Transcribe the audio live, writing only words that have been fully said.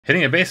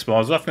Hitting a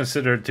baseball is often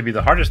considered to be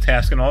the hardest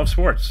task in all of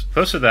sports.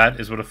 Close to that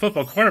is what a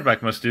football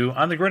quarterback must do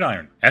on the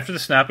gridiron. After the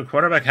snap, a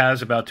quarterback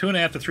has about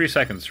 2.5 to 3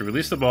 seconds to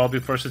release the ball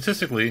before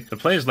statistically the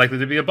play is likely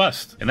to be a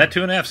bust. In that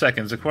 2.5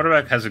 seconds, the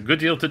quarterback has a good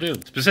deal to do.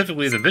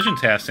 Specifically, the vision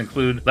tasks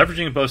include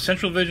leveraging both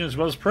central vision as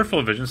well as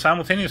peripheral vision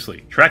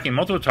simultaneously, tracking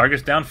multiple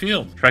targets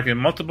downfield, tracking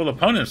multiple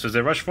opponents as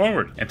they rush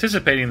forward,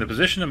 anticipating the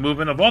position and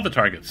movement of all the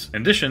targets.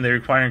 In addition, they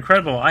require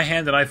incredible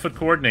eye-hand and eye-foot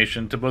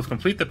coordination to both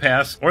complete the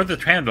pass or the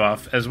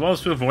handoff as well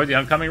as to avoid the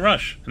oncoming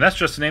rush. And that's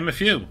just to name a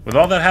few. With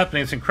all that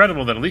happening, it's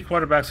incredible that elite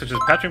quarterbacks such as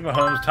Patrick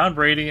Mahomes, Tom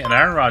Brady, and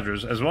Aaron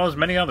Rodgers, as well as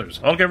many others,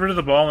 all get rid of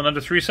the ball in under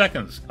 3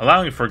 seconds,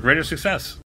 allowing for greater success.